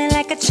 I'm feeling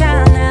like a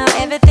child now,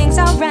 everything's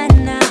alright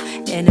now,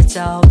 and it's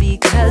all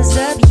because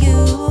of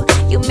you.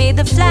 You made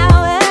the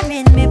flower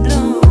in me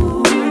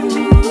bloom.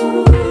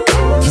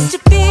 Used to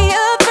be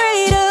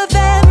afraid of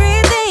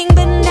everything,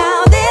 but now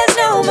there's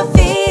no more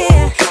fear.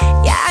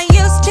 Yeah, I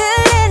used to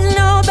let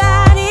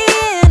nobody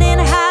in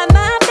and hide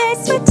my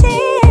face with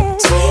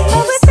tears.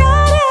 But we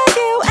thought of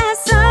you as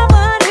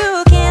someone who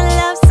can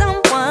love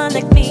someone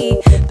like me.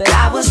 But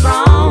I was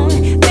wrong,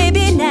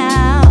 baby,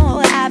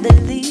 now I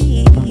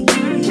believe.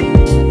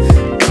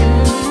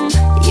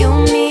 You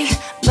and me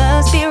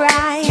must be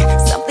right.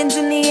 Something's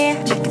in the air,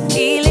 I can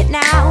feel it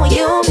now.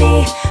 You and me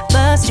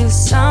must do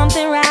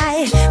something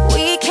right.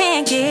 We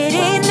can't get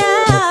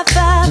enough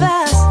of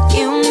us.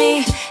 You and me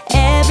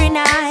every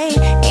night,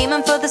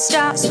 aiming for the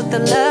stars with the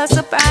love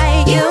so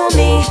bright. You and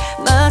me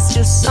must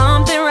do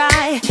something